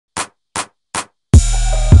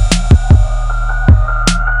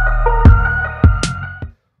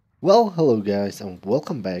Well, hello guys, and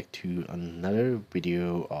welcome back to another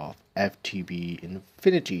video of FTB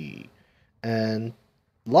Infinity. And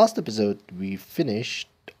last episode we finished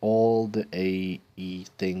all the AE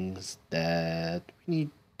things that we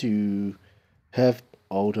need to have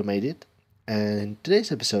automated. And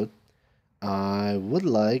today's episode, I would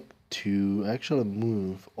like to actually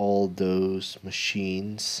move all those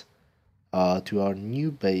machines to our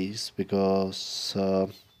new base because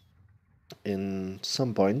in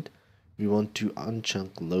some point we want to unchunk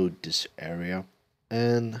load this area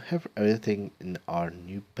and have everything in our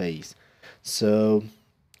new base. So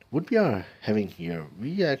what we are having here,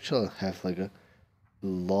 we actually have like a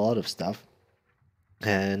lot of stuff,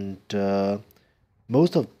 and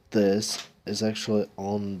most of this is actually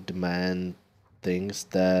on demand things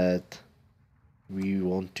that we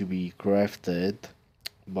want to be crafted,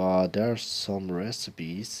 but there are some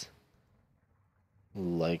recipes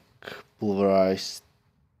like pulverized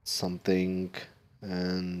something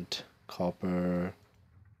and copper,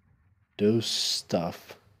 those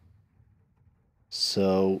stuff.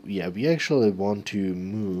 So yeah, we actually want to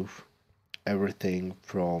move everything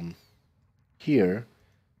from here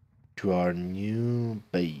to our new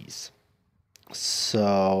base.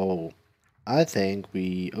 So I think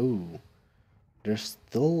there's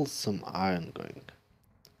still some iron going.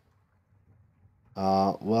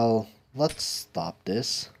 Well, let's stop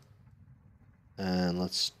this and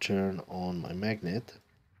let's turn on my magnet.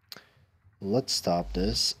 Let's stop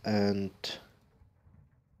this, and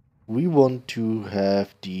we want to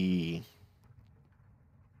have I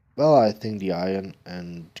think the iron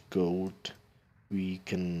and gold we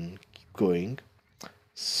can keep going.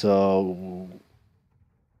 So,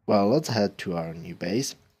 well, let's head to our new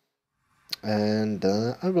base, and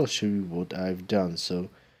I will show you what I've done. So,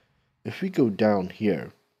 if we go down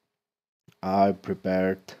here, I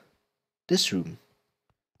prepared this room.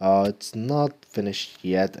 It's not finished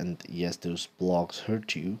yet, and yes, those blocks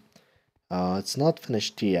hurt you. It's not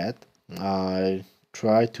finished yet. I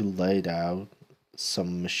tried to lay out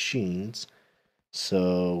some machines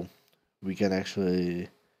so we can actually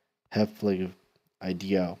have like an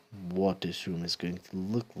idea what this room is going to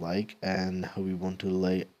look like and how we want to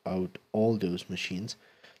lay out all those machines.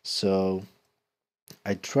 So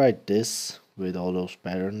I tried this with all those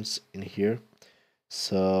patterns in here,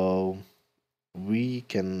 so we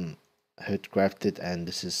can craft it, and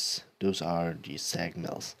those are the sag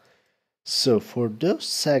mills. So for those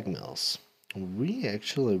sag mills, we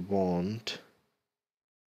actually want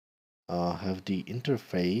have the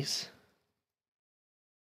interface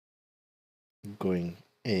going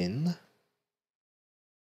in.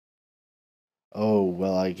 Oh,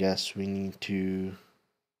 well, I guess we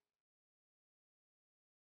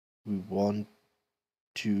want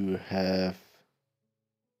to have,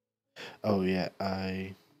 oh yeah,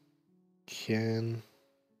 I can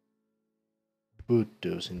put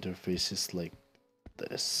those interfaces like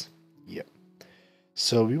this. Yeah.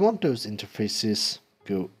 So we want those interfaces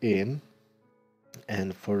go in,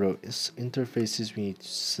 and for those interfaces we need to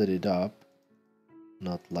set it up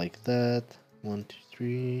not like that. 1 2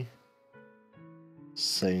 3.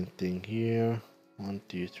 Same thing here. 1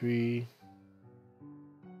 2 3.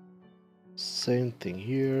 Same thing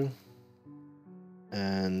here.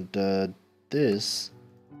 And this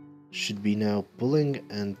should be now pulling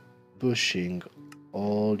and pushing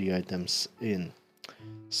all the items in.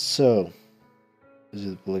 So, is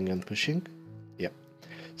it pulling and pushing? Yeah.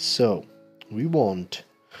 So, we want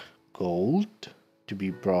gold to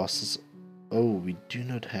be processed. Oh, we do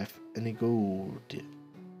not have any gold.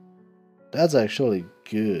 That's actually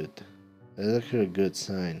good. That's actually a good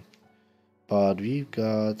sign. But we've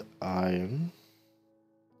got iron.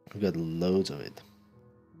 We've got loads of it.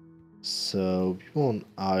 So we want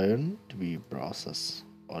iron to be processed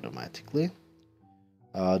automatically.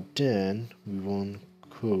 Then we want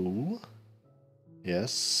coal.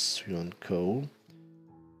 Yes, we want coal.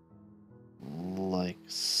 Like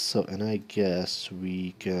so, and I guess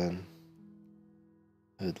we can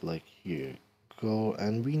head like here. Go,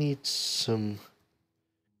 and we need some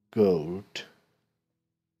gold.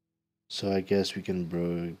 So I guess we can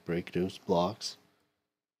break those blocks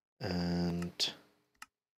and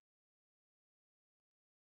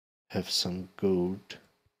have some gold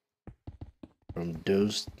from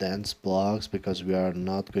those dense blocks because we are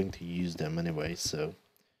not going to use them anyway, so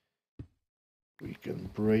we can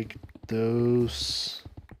break those.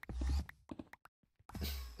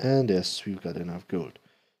 And yes, we've got enough gold.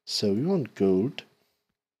 So we want gold.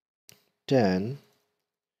 Then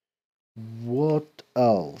what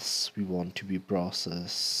else we want to be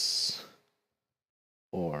processed?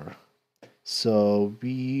 Or so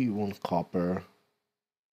we want copper.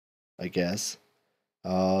 I guess.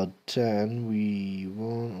 Then we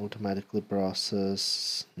won't automatically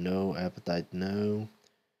process. No. Appetite, no.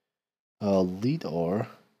 Lead ore,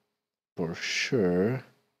 for sure.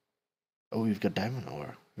 Oh, we've got diamond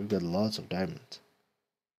ore. We've got lots of diamonds.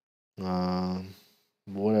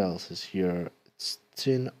 What else is here? It's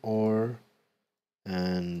tin ore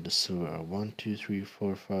and the silver. 1, 2, 3,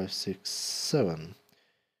 4, 5, 6, 7.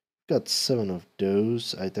 Got 7 of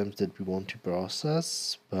those items that we want to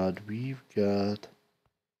process, but we've got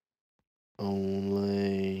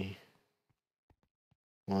only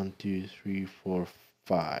 1, 2, 3, 4,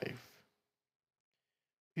 5.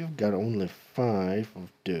 We've got only 5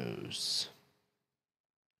 of those.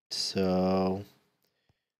 So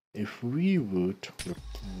if we would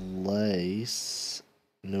replace...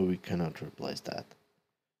 No, we cannot replace that.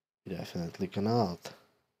 We definitely cannot.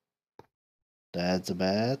 That's a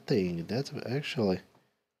bad thing. That's actually a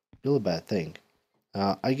really bad thing.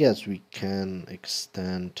 I guess we can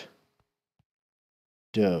extend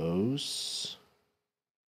those.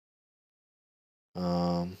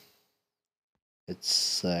 It's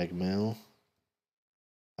sag mill.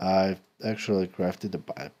 I've actually crafted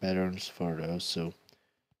the patterns for those, so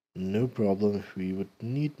no problem. If we would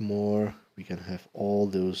need more, we can have all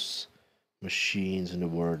those machines in the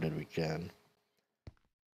world that we can.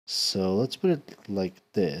 So let's put it like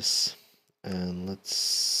this, and let's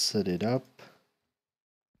set it up.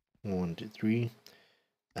 1, 2, 3,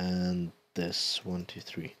 and this 1, 2,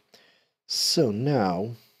 3. So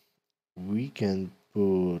now we can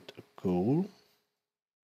put a coal.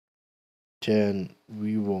 Then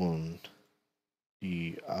we want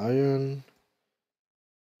the iron,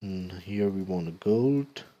 and here we want a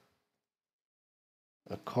gold,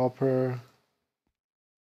 a copper,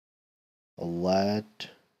 a lead,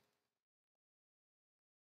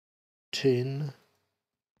 tin,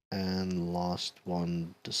 and last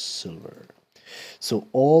one, the silver. So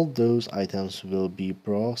all those items will be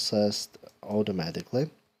processed automatically,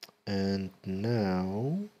 and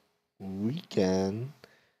now we can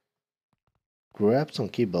grab some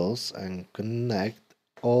cables and connect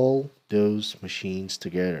all those machines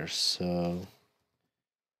together. So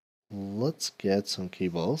let's get some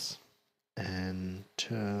cables, and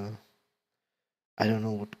I don't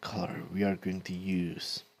know what color we are going to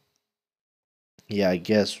use. Yeah, I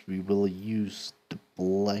guess we will use the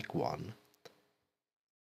black one.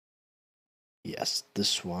 Yes,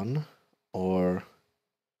 this one, or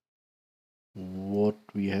what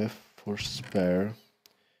we have for spare.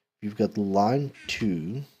 We've got line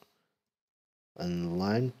 2, and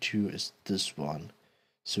line 2 is this one.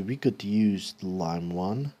 So we could use the lime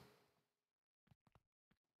one,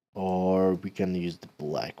 or we can use the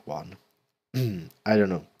black one. I don't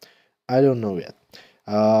know. I don't know yet.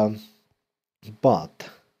 But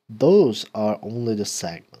those are only the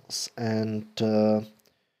segments, and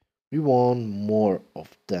we want more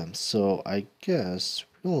of them. So I guess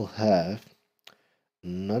we'll have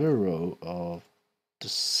another row of the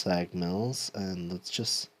segments, and let's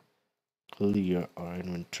just clear our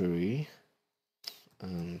inventory.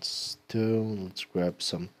 And stone, let's grab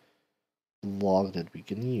some log that we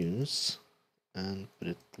can use and put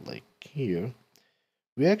it like here.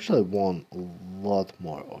 We actually want a lot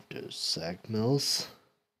more of those sag mills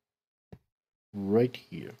right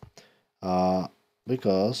here,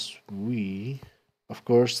 because we of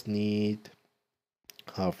course need,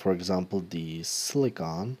 for example, the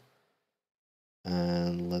silicon.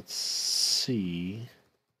 And let's see,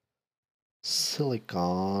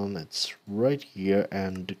 silicon, it's right here,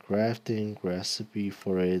 and the crafting recipe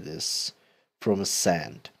for it is from a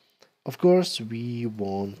sand. Of course we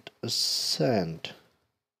want a sand,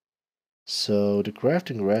 so the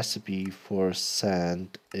crafting recipe for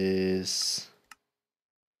sand is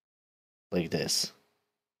like this,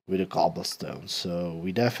 with a cobblestone. So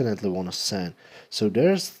we definitely want a sand. So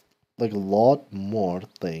there's like a lot more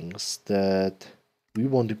things that we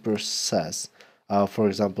want to process. For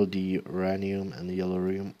example, the uranium and the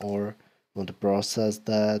yellorium ore. We want to process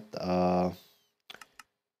that.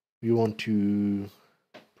 We want to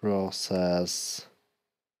process,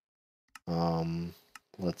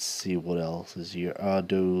 let's see what else is here.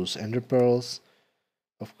 Those ender pearls,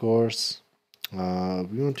 of course. We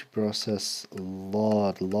want to process a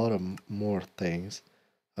lot of more things.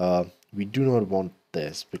 We do not want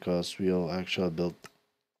this because we'll actually build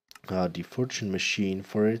the fortune machine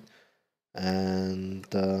for it. And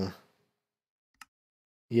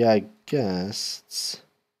yeah, I guess it's...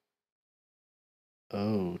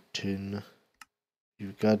 Oh, tin.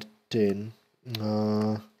 You've got tin.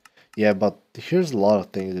 Yeah, but here's a lot of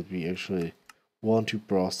things that we actually want to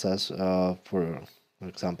process. For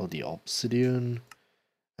example, the obsidian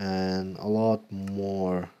and a lot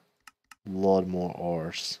more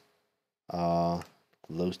ores.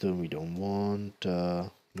 Glowstone we don't want.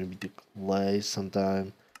 Maybe the clay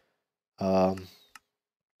sometime.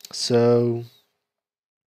 So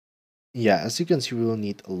yeah, as you can see, we will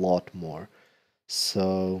need a lot more.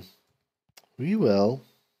 So we will,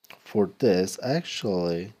 for this,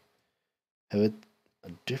 actually have it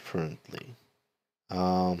differently.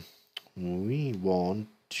 We want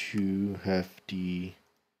to have the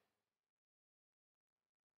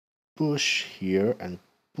push here and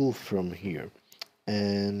pull from here,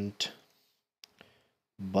 and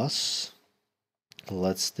bus.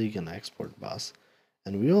 Let's take an export bus,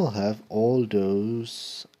 and we will have all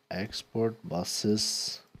those export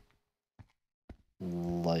buses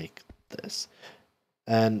like this.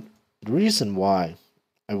 And the reason why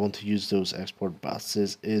I want to use those export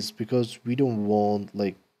buses is because we don't want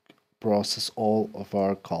like process all of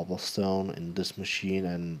our cobblestone in this machine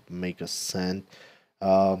and make a sand.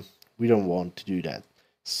 We don't want to do that.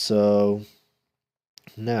 So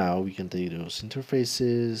now we can take those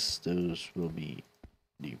interfaces. Those will be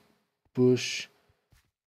the push.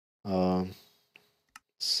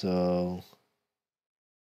 So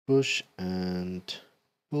push and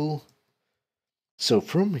pull. So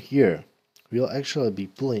from here, we'll actually be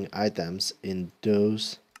pulling items in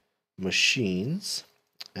those machines,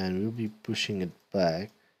 and we'll be pushing it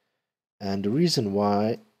back. And the reason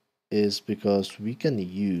why is because we can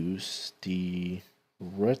use the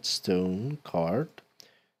redstone card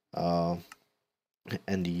and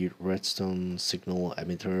the redstone signal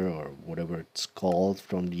emitter or whatever it's called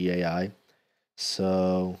from the AI.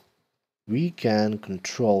 So we can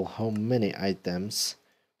control how many items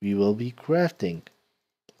we will be crafting.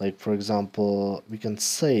 Like for example, we can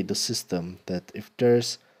say the system that if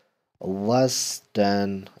there's less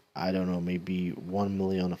than, I don't know, maybe 1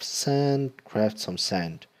 million of sand, craft some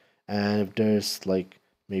sand. And if there's like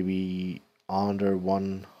maybe under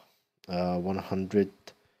 100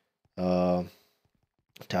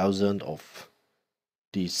 thousand of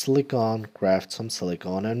the silicon, craft some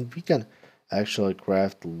silicon, and we can actually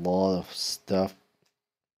craft a lot of stuff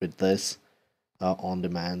with this on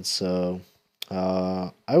demand. So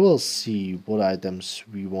I will see what items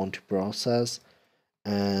we want to process,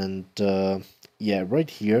 and yeah, right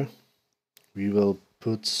here we will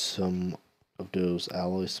put some of those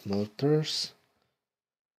alloy smelters,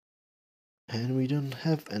 and we don't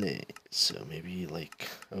have any, so maybe like,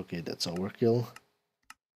 okay, that's overkill,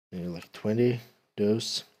 maybe like 20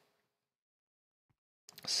 those.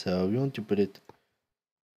 So we want to put it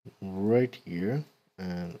right here,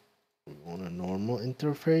 and we want a normal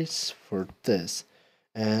interface for this.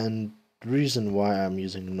 And the reason why I'm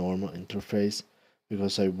using normal interface,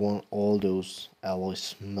 because I want all those alloy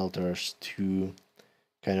smelters to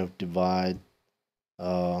kind of divide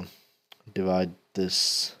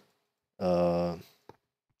this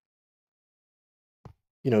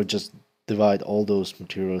just divide all those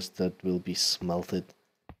materials that will be smelted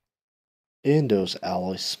in those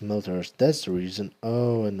alloy smelters. That's the reason.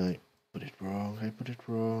 Oh, and I put it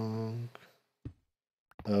wrong.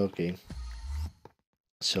 Okay,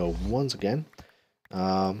 so once again,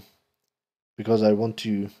 because I want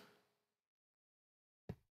to,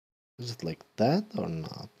 is it like that or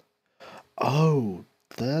not? Oh,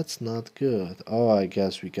 that's not good. Oh, I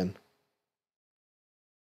guess we can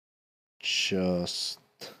just,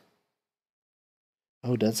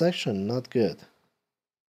 oh, that's actually not good.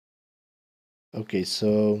 Okay,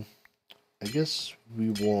 so I guess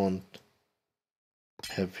we won't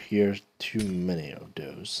have here too many of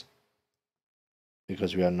those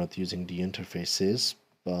because we are not using the interfaces,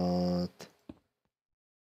 but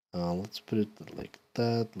let's put it like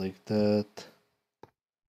that,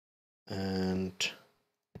 and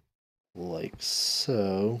like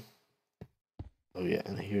so. Oh yeah,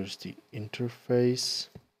 and here's the interface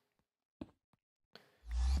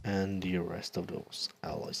and the rest of those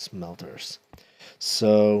alloy smelters.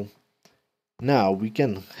 So now we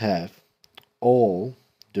can have all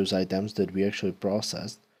those items that we actually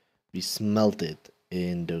processed be smelted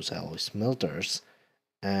in those alloy smelters.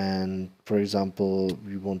 And for example,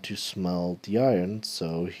 we want to smelt the iron,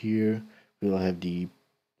 so here we'll have the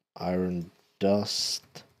iron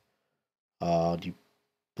dust, the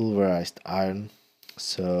pulverized iron.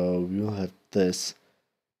 So we will have this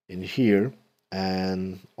in here,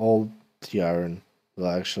 and all the iron will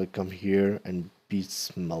actually come here and be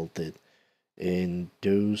smelted in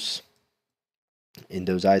those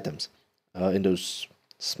items, in those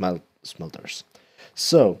smelters.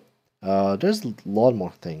 So there's a lot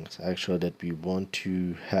more things actually that we want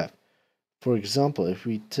to have. For example, if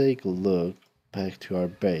we take a look back to our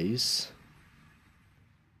base,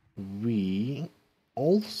 we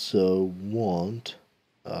also want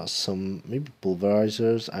some maybe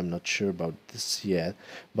pulverizers. I'm not sure about this yet,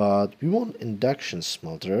 but we want induction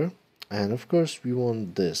smelter, and of course we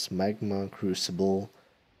want this magma crucible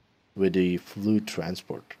with the fluid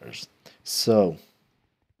transporters. So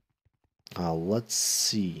let's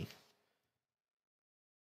see.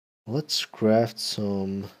 Let's craft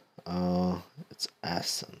some it's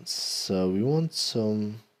essence. So we want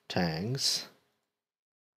some tanks.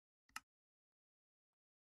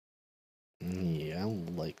 Yeah,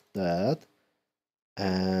 like that.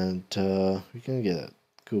 And we can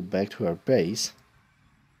go back to our base,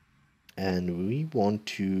 and we want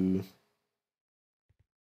to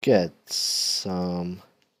get some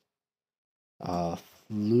uh,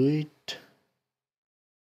 fluid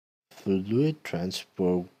fluid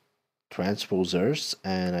transposers,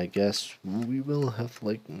 and I guess we will have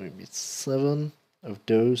like maybe 7 of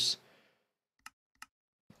those.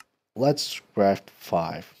 Let's craft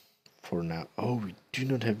 5 for now. Oh, we do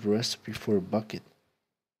not have a recipe for a bucket,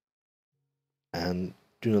 and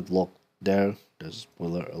do not lock there. There's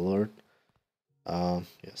spoiler alert.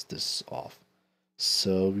 Yes, this is off.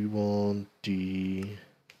 So we want the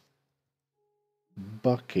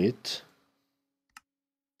bucket.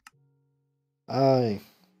 I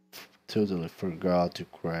totally forgot to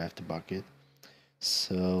craft the bucket.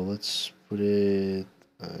 So let's put it,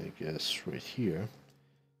 I guess, right here.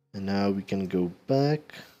 And now we can go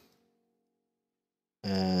back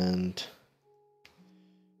and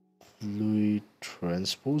fluid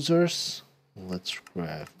transposers. Let's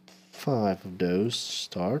craft 5 of those.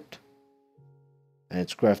 Start. And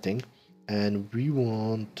it's crafting. And we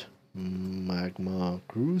want magma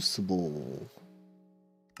crucible.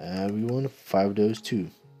 And we want 5 of those too.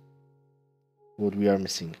 What we are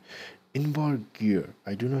missing? Invar gear.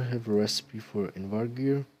 I do not have a recipe for Invar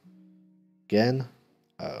gear. Again.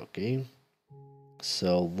 Okay.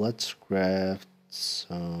 So let's craft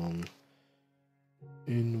some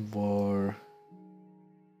Invar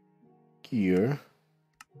gear.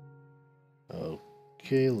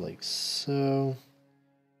 Okay, like so.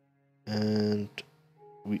 And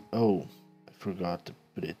I forgot to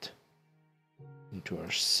put it into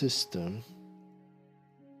our system.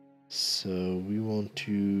 So we want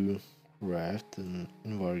to craft an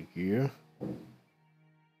Invar gear.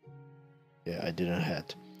 Yeah, I didn't have.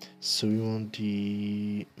 So we want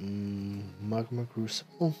the magma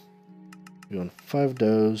crucible. We want 5 of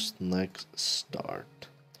those. Next, start.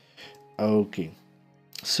 Okay.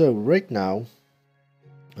 So right now,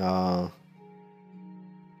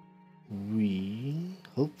 we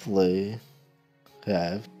hopefully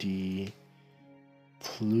have the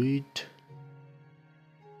fluid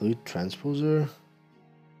transposer.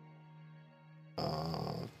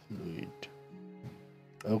 Fluid.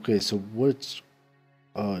 Okay, so what's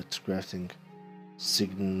it's crafting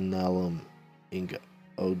signalum ingot.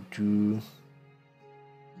 Oh,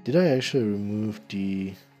 did I actually remove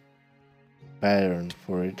the pattern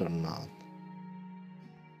for it or not?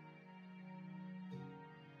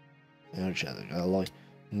 Energetic alloy.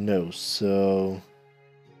 No, so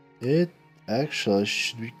it actually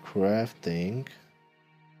should be crafting.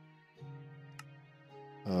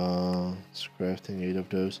 It's crafting 8 of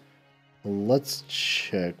those. Let's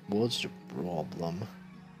check what's the problem.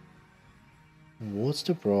 What's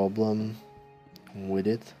the problem with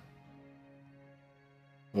it?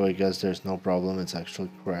 Well, I guess there's no problem, it's actually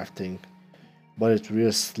crafting, but it's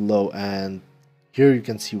real slow, and here you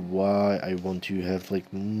can see why I want to have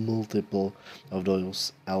like multiple of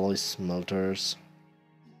those alloy smelters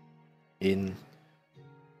in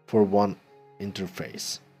for one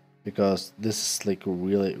interface, because this is like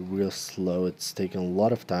really real slow. It's taking a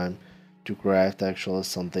lot of time to craft actually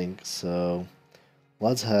something. So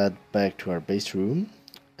let's head back to our base room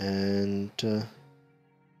and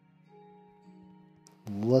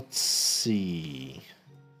let's see.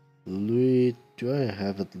 Louis, do I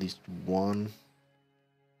have at least one?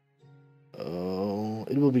 Oh,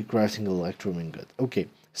 it will be crafting electrum ingot. Okay,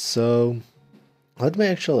 so let me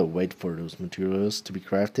actually wait for those materials to be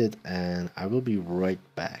crafted and I will be right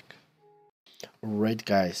back. Alright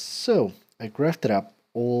guys, so I crafted up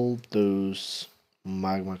all those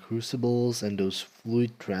magma crucibles and those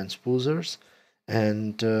fluid transposers,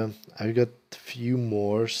 and I got a few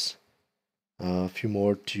more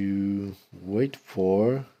to wait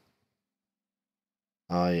for.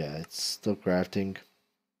 Yeah, it's still crafting.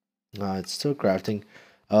 It's still crafting.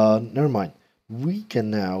 Never mind. We can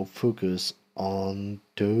now focus on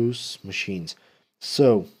those machines.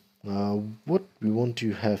 So, what we want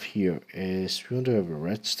to have here is we want to have a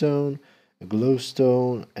redstone, a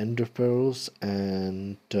glowstone, ender pearls,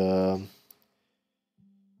 and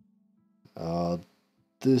uh,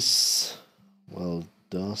 this, well,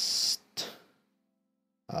 dust.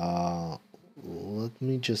 Uh, Let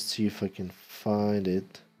me just see if I can find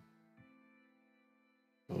it.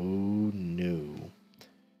 Oh no.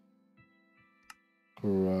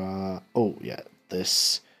 Oh yeah,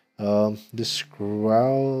 this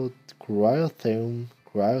cryothium,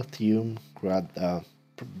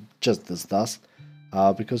 just this dust,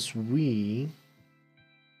 because we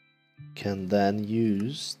can then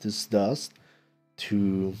use this dust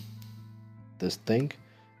to this thing,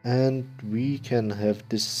 and we can have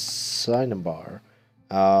this cinnabar.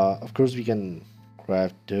 Of course, we can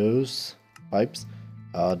craft those pipes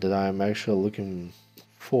that I'm actually looking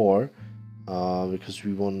for, because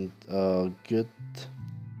we want a good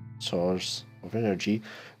source of energy,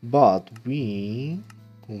 but we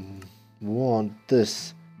mm, want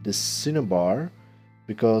this cinnabar,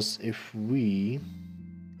 because if we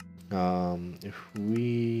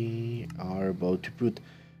are about to put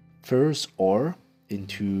ferrous ore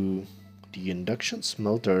into the induction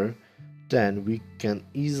smelter, then we can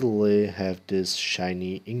easily have this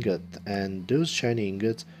shiny ingot, and those shiny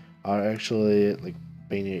ingots are actually like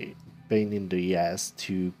pain in the ass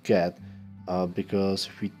to get, because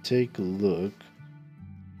if we take a look,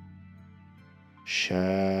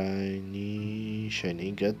 shiny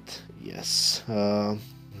ingot, yes,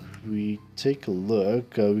 we take a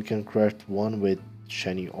look, we can craft one with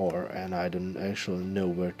shiny ore, and I don't actually know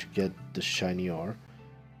where to get the shiny ore.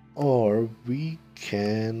 Or we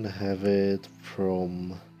can have it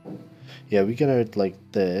from, yeah, we can have it like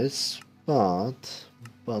this, but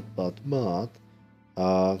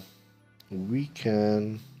uh we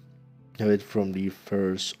can have it from the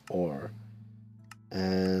first ore.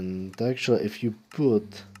 And actually, if you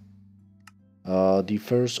put the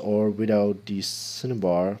first ore without the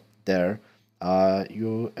cinnabar there,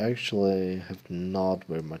 you actually have not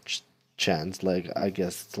very much chance. Like, I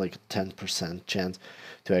guess it's like a 10% chance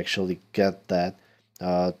to actually get that,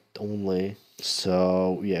 only.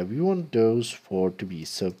 So yeah, we want those four to be.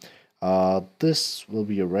 So this will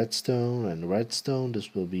be a redstone, and redstone,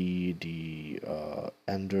 this will be the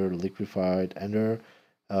ender, liquefied ender.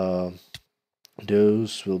 uh,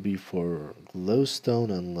 those will be for glowstone,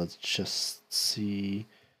 and let's just see.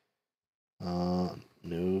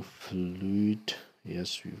 No fluid.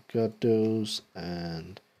 Yes, we've got those,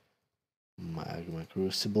 and magma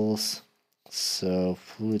crucibles. So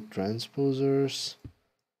fluid transposers,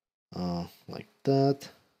 like that.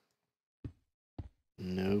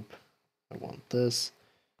 Nope, I want this,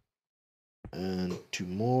 and two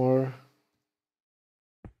more,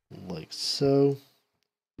 like so.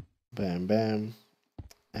 Bam, bam,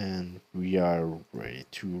 and we are ready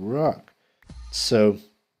to rock. So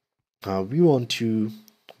we want to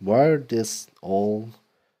wire this all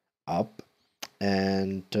up,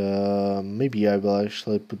 and maybe I will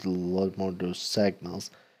actually put a lot more of those segments,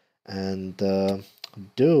 and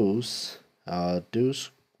those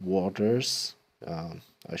waters,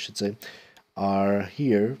 I should say, are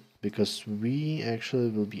here because we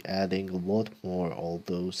actually will be adding a lot more all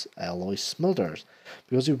those alloy smelters.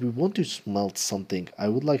 Because if we want to smelt something, I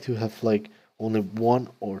would like to have like only one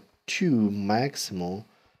or two maximal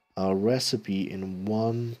recipe in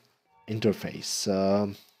one interface.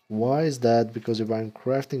 Why is that? Because if I'm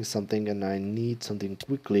crafting something and I need something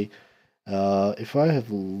quickly, if I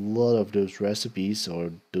have a lot of those recipes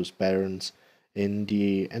or those patterns in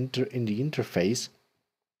the interface,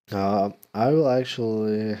 I will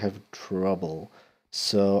actually have trouble.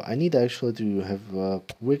 So I need actually to have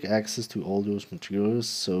quick access to all those materials.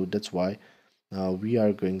 So that's why we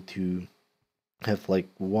are going to have like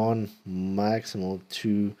one, maximal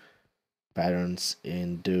two patterns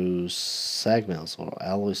in those segments or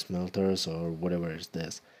alloy smelters or whatever is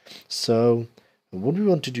this. So what we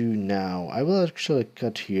want to do now, I will actually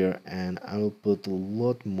cut here, and I will put a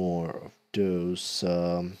lot more of those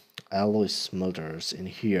alloy smelters in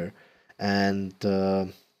here, and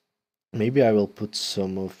maybe I will put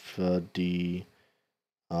some of the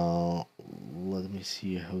let me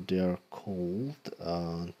see how they are called,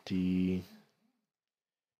 the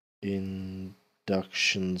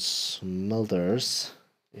induction smelters,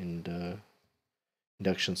 in the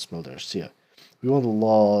induction smelters, yeah, we want a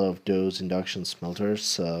lot of those induction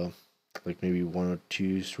smelters, like maybe one or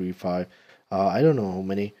two, three, five, I don't know how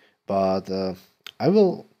many, but I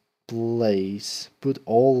will put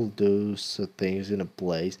all those things in a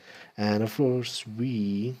place. And of course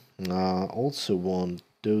we also want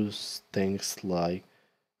those things like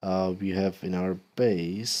we have in our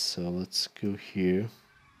base. So let's go here.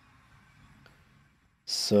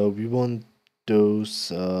 So we want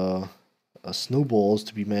those snowballs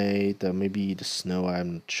to be made, maybe the snow,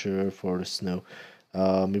 I'm not sure for the snow,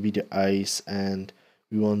 maybe the ice, and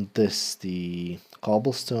we want this, the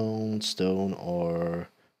cobblestone, stone, or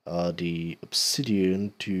the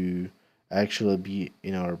obsidian to actually be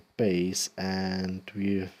in our base, and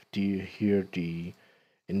we have here the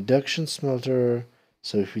induction smelter.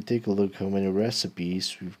 So if we take a look how many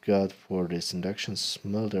recipes we've got for this induction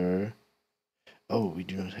smelter, oh, we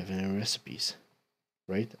do not have any recipes,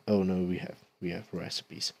 right? Oh no, we have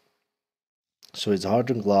recipes. So it's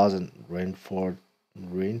hardened glass and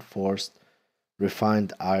reinforced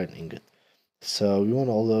refined iron ingot. So we want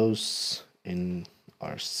all those in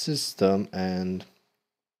our system, and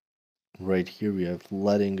right here we have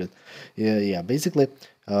lead ingot. Yeah. Basically,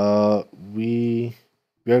 uh, we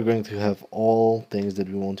we are going to have all things that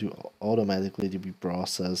we want to automatically to be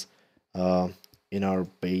processed uh, in our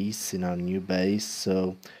base, in our new base.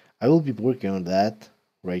 So I will be working on that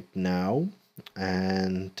right now,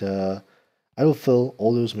 and I will fill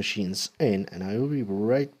all those machines in, and I will be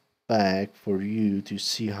right back for you to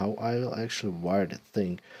see how I will actually wire the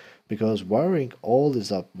thing, because wiring all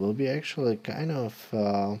this up will be actually kind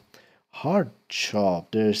of hard job.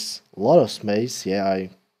 There's a lot of space. Yeah,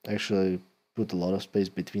 I actually put a lot of space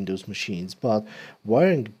between those machines, but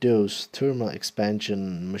wiring those thermal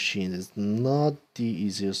expansion machines is not the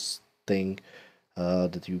easiest thing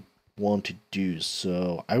that you want to do.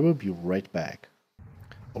 So I will be right back.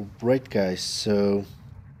 Alright guys, so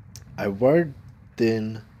I wired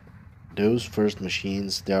in those first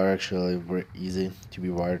machines. They are actually very easy to be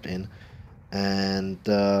wired in, and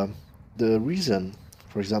the reason,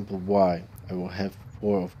 for example, why I will have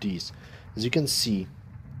 4 of these, as you can see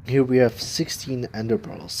here we have 16 ender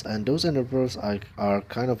pearls, and those ender pearls are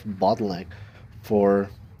kind of bottleneck for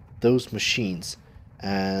those machines,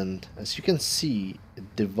 and as you can see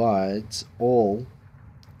it divides all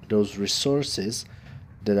those resources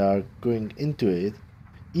that are going into it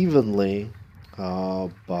evenly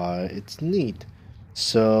by its need.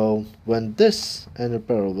 So when this ender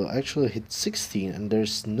pearl will actually hit 16 and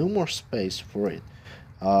there's no more space for it,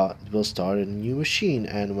 it will start a new machine,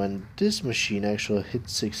 and when this machine actually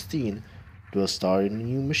hits 16, it will start a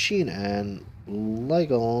new machine, and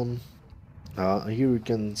like on here you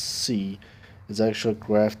can see it's actually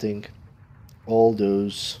crafting all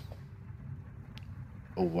those.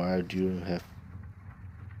 Oh, why do you have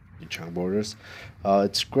the chunk borders?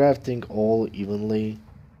 It's crafting all evenly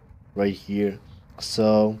right here.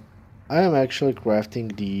 So I am actually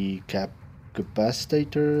crafting the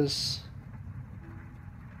capacitors.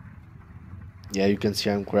 Yeah, you can see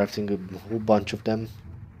I'm crafting a whole bunch of them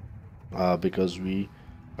because we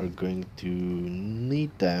are going to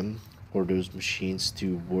need them for those machines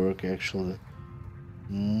to work actually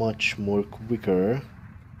much more quicker.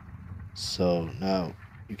 So now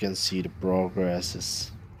you can see the progress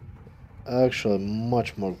is actually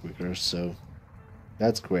much more quicker, so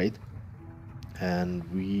that's great. And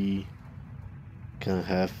we can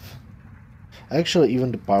have actually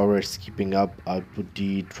even the power is keeping up. I put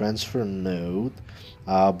the transfer node,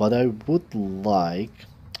 but I would like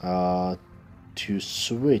to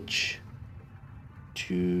switch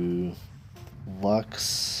to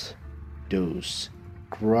flux dose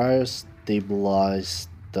cryostabilized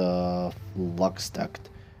flux duct.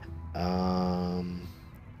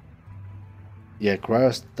 Yeah,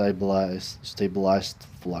 stabilized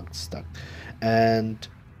flux duct, and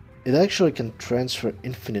it actually can transfer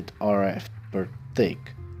infinite RF per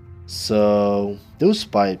tick. So those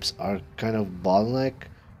pipes are kind of bottleneck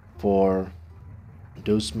for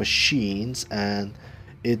those machines, and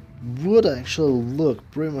it would actually look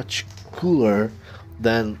pretty much cooler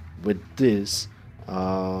than with this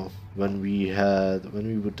when we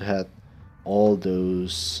would have all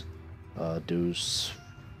those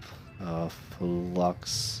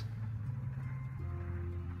flux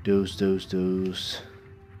those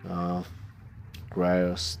uh,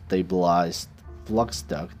 cryostabilized flux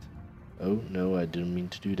duct. Oh no, I didn't mean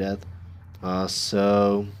to do that.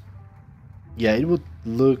 So yeah, it would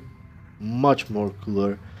look much more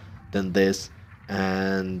cooler than this,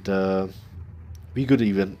 and we could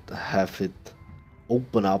even have it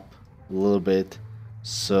open up a little bit.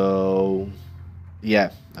 So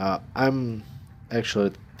yeah, I'm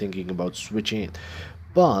actually thinking about switching it,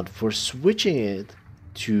 but for switching it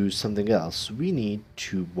to something else we need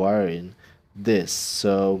to wire in this.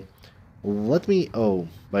 So let me, oh,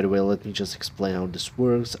 by the way, let me just explain how this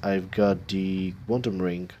works. I've got the quantum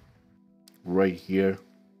ring right here,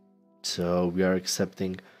 so we are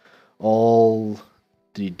accepting all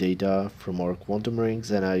the data from our quantum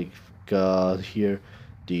rings, and I've got here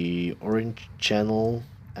the orange channel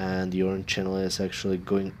and the orange channel is actually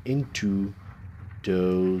going into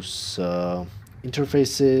those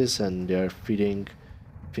interfaces, and they're feeding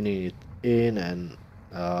it in and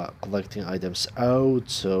collecting items out.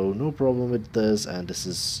 So no problem with this, and this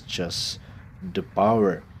is just the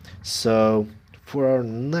power. So for our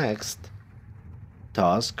next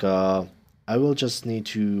task, I will just need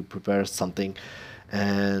to prepare something,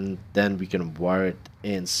 and then we can wire it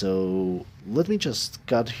in. So let me just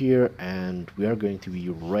cut here, and we are going to be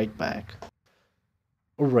right back.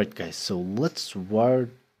 Alright guys, so let's wire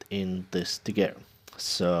in this together.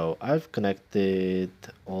 So I've connected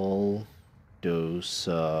all those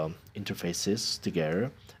interfaces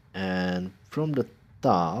together, and from the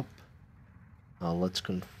top, let's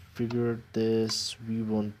configure this. We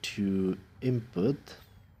want to input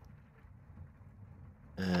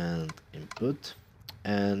and input,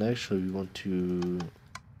 and actually we want to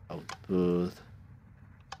output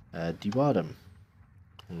at the bottom,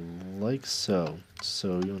 like so.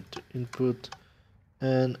 So you want to input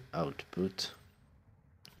and output,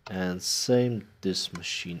 and same this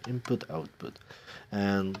machine, input output.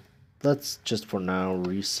 And let's just for now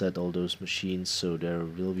reset all those machines so there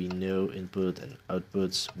will be no input and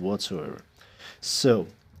outputs whatsoever. So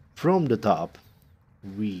from the top,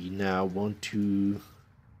 we now want to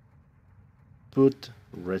put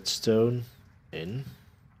redstone in.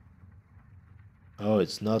 Oh,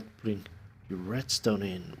 it's not putting your redstone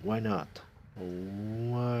in. Why not?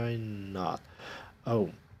 Why not?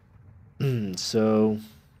 Oh, so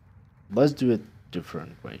let's do it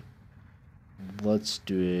different way. Let's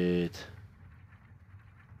do it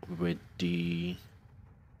with the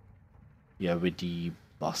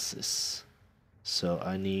buses. So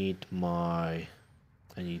I need my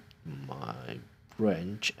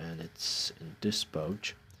wrench, and it's in this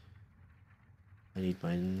pouch. I need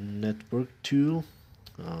my network tool.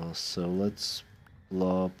 So let's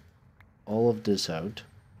blob all of this out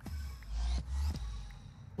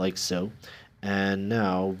like so. And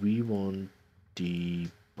now we want the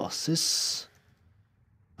buses,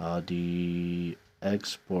 the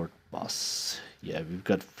export bus. Yeah, we've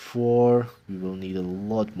got 4. We will need a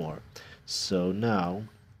lot more. So now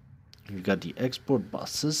we've got the export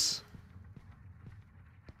buses,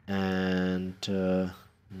 and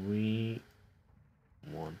we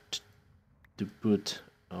want to put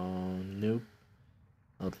nope,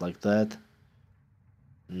 not like that,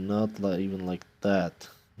 not like even like that,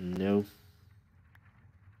 no.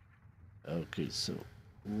 Okay, so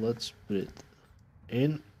let's put it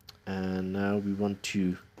in, and now we want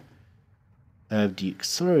to have the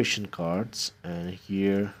acceleration cards, and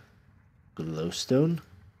here glowstone,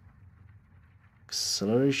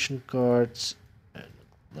 acceleration cards, and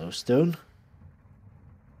glowstone.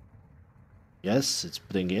 Yes, it's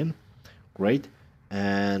putting in. Great.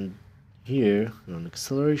 And here on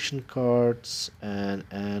acceleration cards, and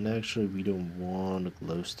actually we don't want a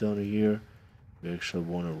glowstone here. We actually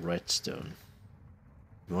want a redstone.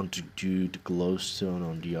 We want to do the glowstone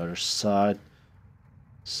on the other side.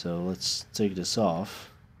 So let's take this off.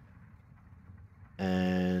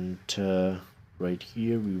 And right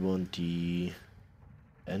here we want the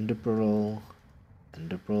ender pearl,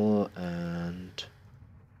 and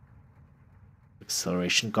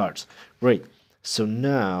acceleration cards. Great. So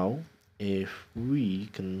now if we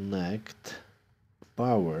connect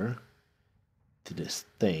power to this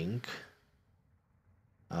thing,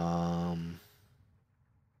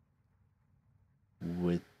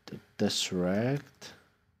 with the tesseract,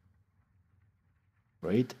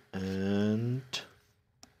 right, and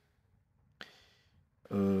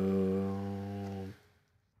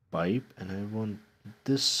pipe, and I want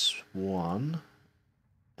this one,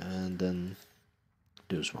 and then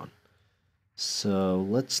this one. So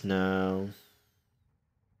let's now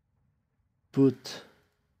put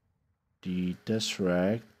the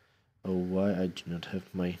tesseract. Oh, why I do not have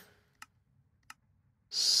my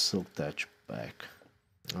silk touch back.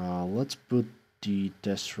 Let's put the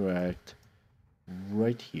tesseract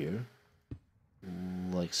right here,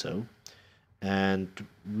 like so, and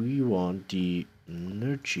we want the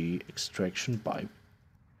energy extraction pipe,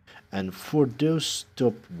 and for those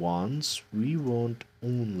top ones we want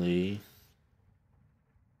only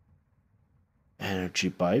energy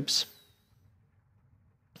pipes.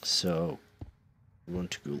 So we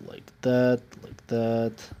want to go like that, like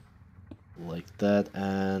that, like that,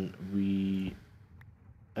 and we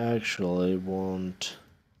actually want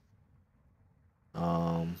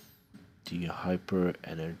the hyper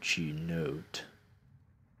energy node.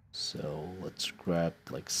 So let's grab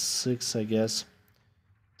like 6, I guess.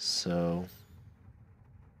 So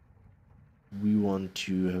we want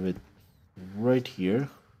to have it right here,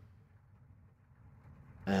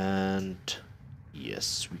 and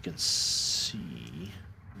yes, we can see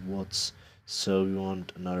what's, so we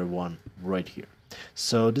want another one right here.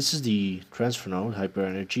 So this is the transfer node, hyper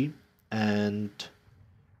energy, and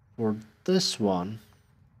for this one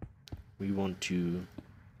we want to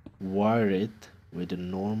wire it with a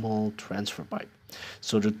normal transfer pipe.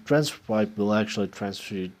 So the transfer pipe will actually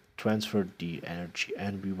transfer the energy,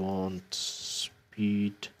 and we want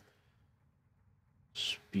speed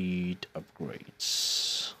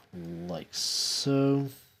upgrades like so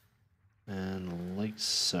and like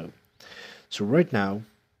so. So right now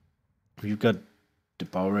we've got the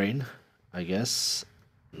power in, I guess,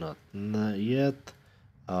 not yet.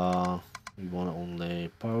 We want only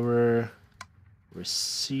power,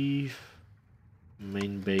 receive,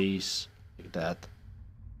 main base, like that.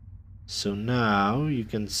 So now you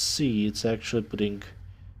can see it's actually putting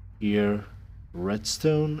here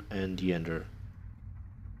redstone and the ender.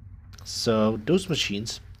 So those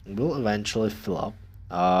machines will eventually fill up.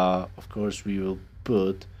 Of course we will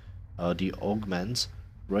put the augments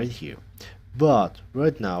right here, but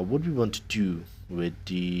right now what we want to do with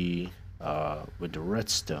the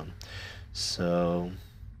redstone, so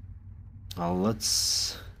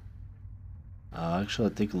let's actually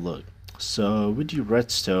take a look. So with the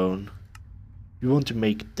redstone we want to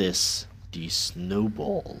make these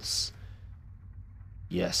snowballs.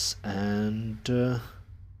 Yes, and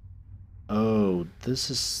oh, this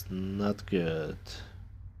is not good.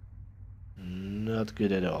 Not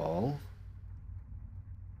good at all.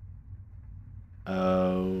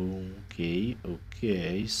 Okay,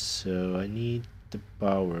 okay, so I need the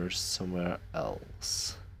power somewhere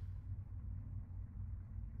else.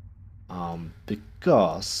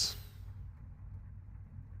 Because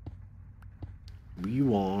we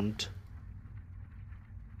want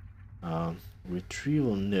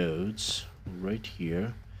retrieval nodes right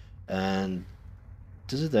here, and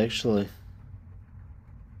does it actually,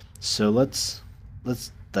 so let's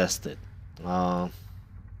test it. On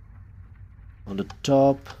the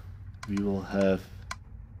top we will have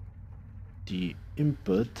the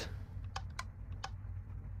input,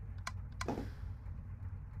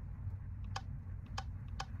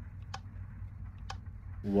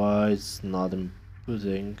 why it's not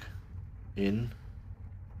inputting in?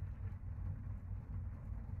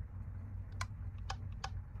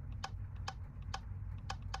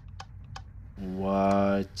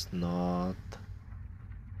 Why it's not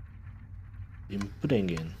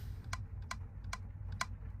inputting in?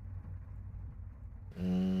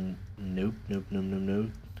 Nope, nope, nope,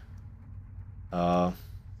 nope, nope.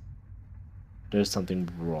 There's something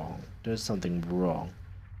wrong. There's something wrong.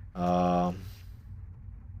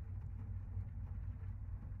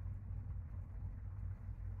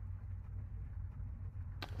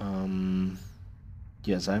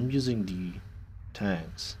 Yes, I'm using the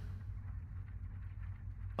tanks.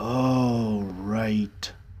 Oh,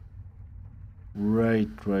 right.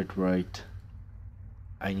 Right.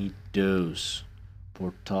 I need those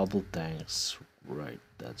portable tanks. Right,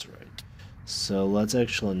 that's right. So let's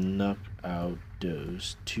actually knock out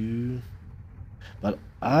those two. But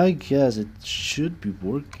I guess it should be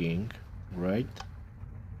working, right?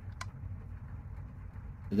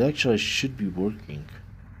 It actually should be working.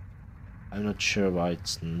 I'm not sure why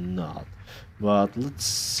it's not. But let's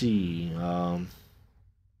see.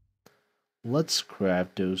 Let's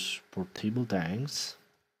grab those portable tanks.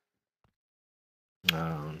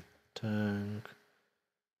 Tank.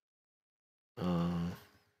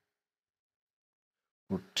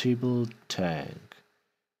 Portable tank.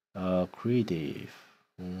 Creative.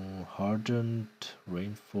 Hardened.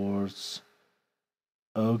 Reinforce.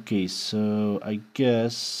 Okay, so I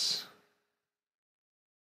guess.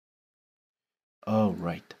 Oh,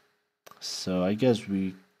 right. So I guess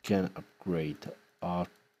we can upgrade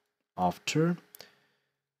after.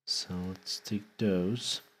 So let's take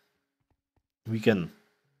those. We can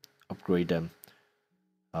upgrade them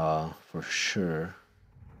for sure.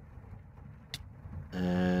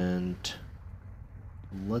 And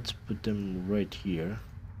let's put them right here.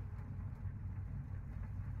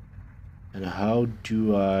 And how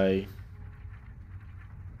do I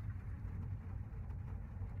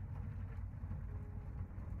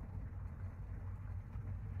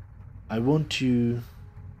want to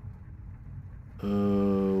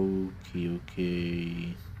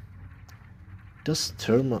okay. Does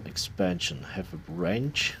thermal expansion have a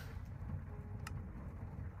branch?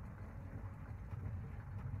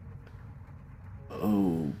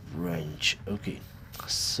 Oh, branch. Okay.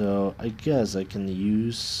 So I guess I can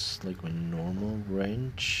use like my normal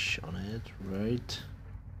wrench on it, right?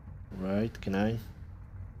 Right, can I?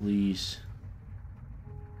 Please.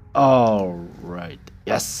 All right.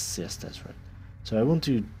 Yes, yes, that's right. So I want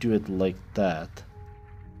to do it like that.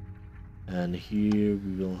 And here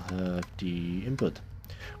we will have the input.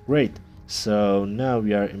 Great. So now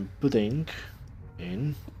we are inputting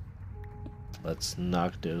in. Let's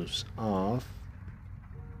knock those off.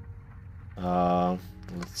 Uh,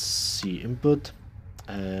 let's see input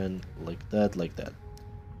and like that, like that.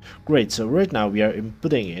 Great. So right now we are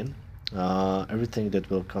inputting in everything that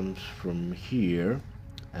will come from here,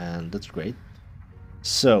 and that's great.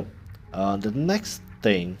 So the next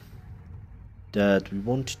thing that we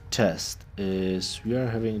want to test is we are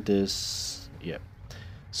having this, yeah,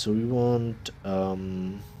 so we want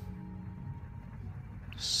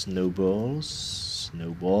snowballs,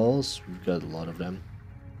 we've got a lot of them,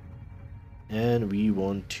 and we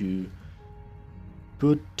want to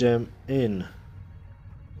put them in.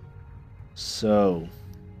 So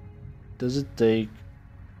does it take,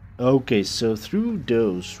 okay, so through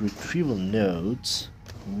those retrieval nodes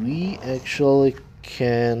we actually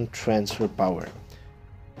can transfer power.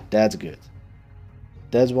 That's good.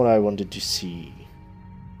 That's what I wanted to see.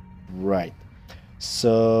 Right.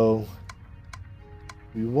 So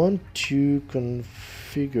we want to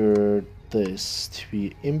configure this to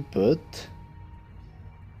be input,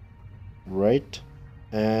 right?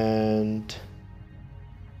 And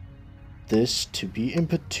this to be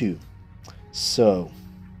input 2. So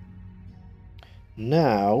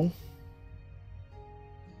now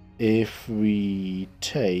if we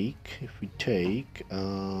take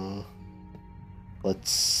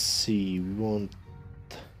let's see, we want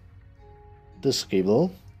this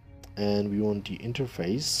cable and we want the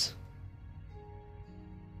interface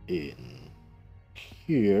in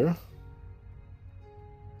here,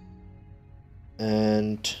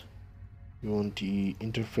 and we want the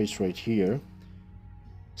interface right here.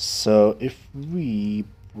 So if we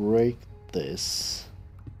break this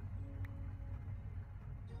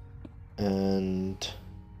and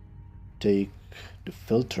take the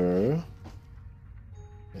filter,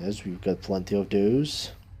 as we've got plenty of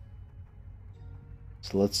those,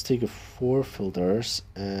 so let's take 4 filters,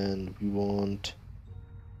 and we want,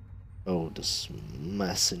 oh, this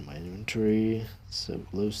mess in my inventory. So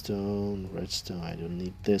glowstone, redstone, I don't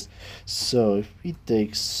need this. So if we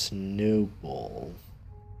take snowball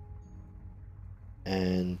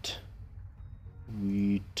and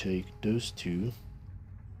we take those 2,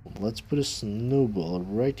 let's put a snowball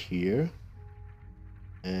right here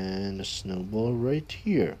and a snowball right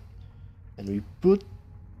here, and we put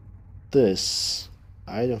this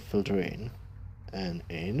item filter in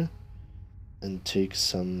and take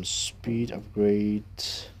some speed upgrade.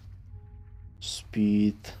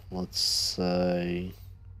 Speed, let's say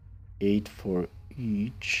 8 for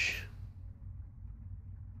each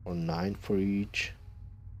or 9 for each.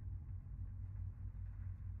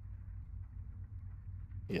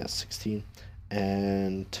 Yeah, 16.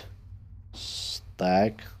 And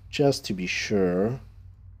stack, just to be sure,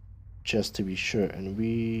 and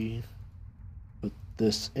we put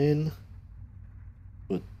this in,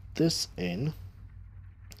 put this in,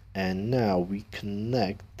 and now we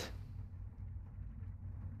connect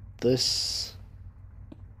this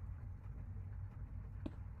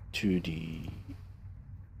to the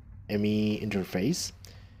ME interface.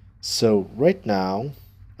 So right now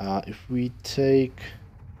if we take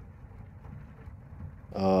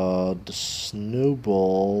the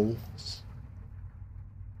snowballs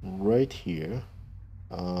right here,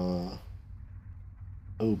 oh,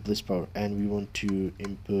 bliss power, and we want to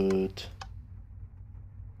input,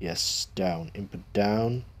 yes, down, input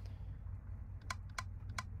down,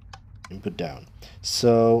 input down.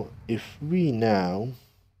 So if we now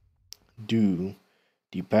do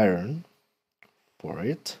the pattern for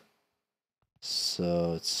it,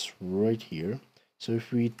 so it's right here. So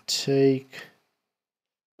if we take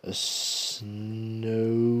a snowball,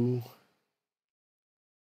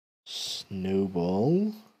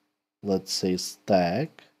 let's say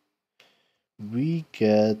stack, we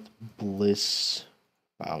get bliss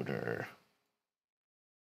powder.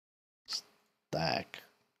 Stack,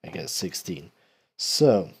 I guess 16.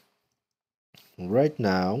 So right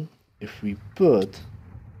now if we put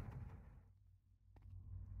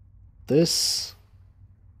this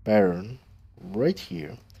pattern right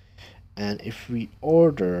here, and if we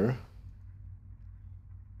order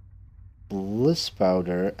bliss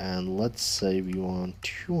powder, and let's say we want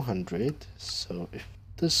 200, so if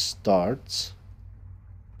this starts,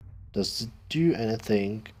 does it do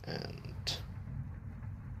anything? And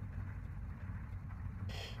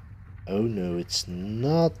oh no, it's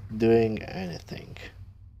not doing anything.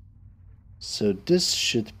 So this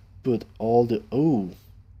should put all the, oh,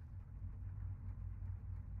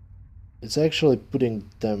 it's actually putting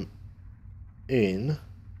them in.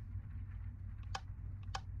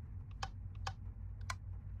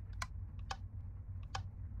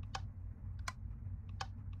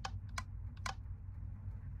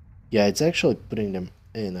 Yeah, it's actually putting them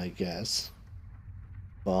in, I guess.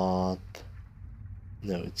 But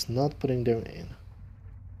no, it's not putting them in.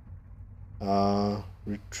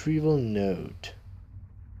 Retrieval node.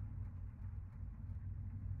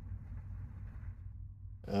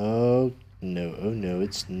 Oh no,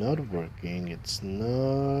 it's not working. It's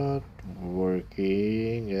not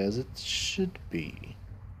working as it should be.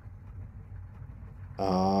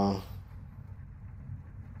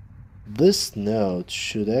 This node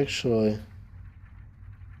should actually,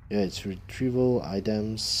 yeah, it's retrieval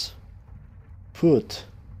items. Put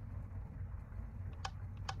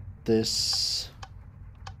this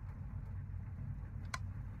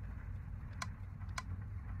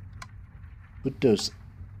put those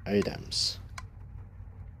items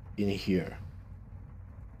in here,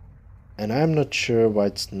 and I'm not sure why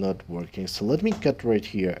it's not working, so let me cut right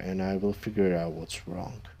here and I will figure out what's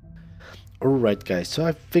wrong. Alright guys, so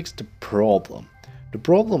I fixed the problem. The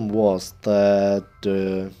problem was that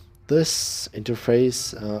this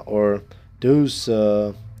interface or those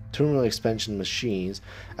terminal expansion machines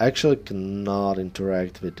actually cannot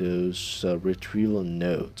interact with those retrieval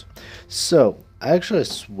nodes. So I actually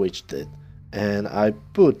switched it and I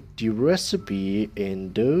put the recipe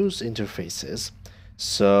in those interfaces.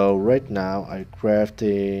 So right now I'm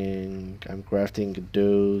crafting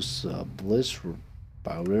those bliss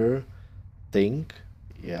powder thing,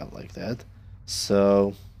 yeah, like that.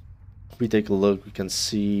 So if we take a look, we can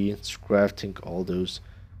see it's crafting all those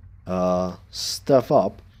stuff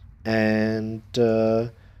up, and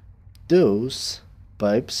those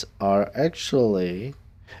pipes are actually,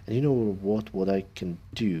 and you know what I can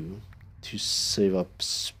do to save up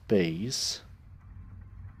space,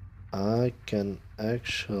 I can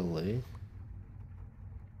actually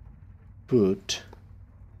put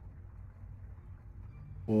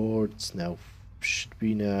ports now. Should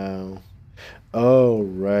be now. Oh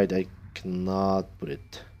right, I cannot put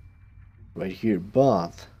it right here,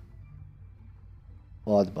 but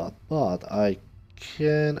I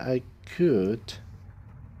could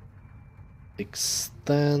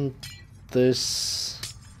extend this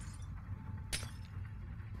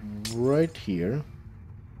right here.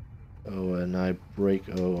 Oh, and I break.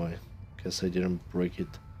 Oh, I guess I didn't break it.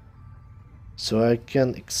 So I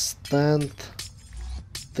can extend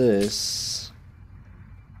this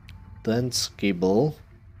dense cable.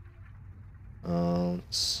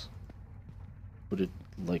 Let's put it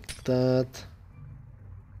like that,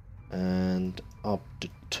 and up the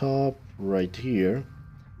top right here.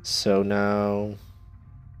 So now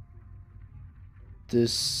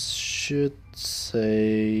this should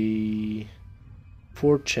say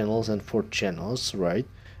 4 channels and 4 channels, right?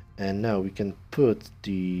 And now we can put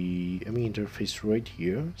the ME interface right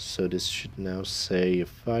here. So this should now say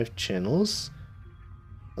 5 channels.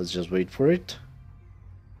 Let's just wait for it.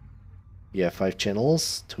 Yeah, 5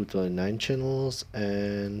 channels, totally 9 channels,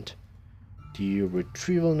 and the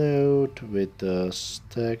retrieval node with the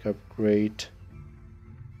stack upgrade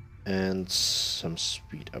and some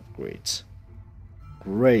speed upgrades.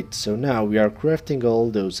 Great, so now we are crafting all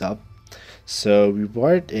those up. So we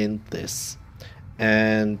wired in this,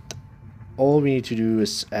 and all we need to do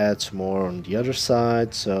is add some more on the other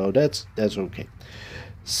side, so that's okay.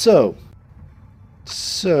 So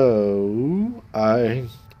I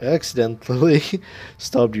accidentally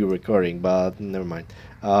stopped you recording, but never mind.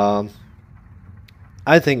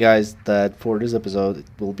 I think guys that for this episode it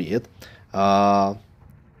will be it.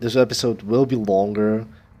 This episode will be longer.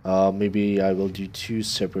 Maybe I will do 2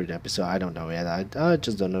 separate episodes. I don't know yet. I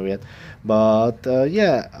just don't know yet. But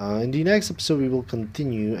yeah, in the next episode we will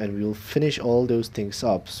continue and we will finish all those things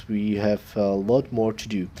up. So we have a lot more to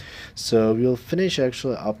do. So we will finish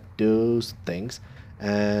actually up those things.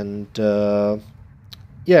 And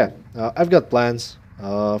yeah, I've got plans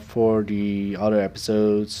for the other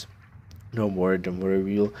episodes. Don't worry,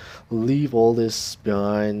 we'll leave all this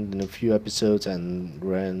behind in a few episodes, and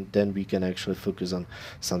then we can actually focus on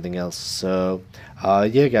something else. So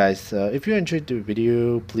yeah guys, if you enjoyed the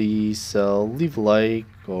video, please leave a like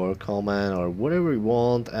or comment or whatever you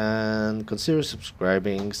want, and consider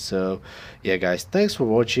subscribing. So yeah guys, thanks for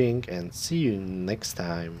watching and see you next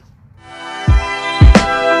time.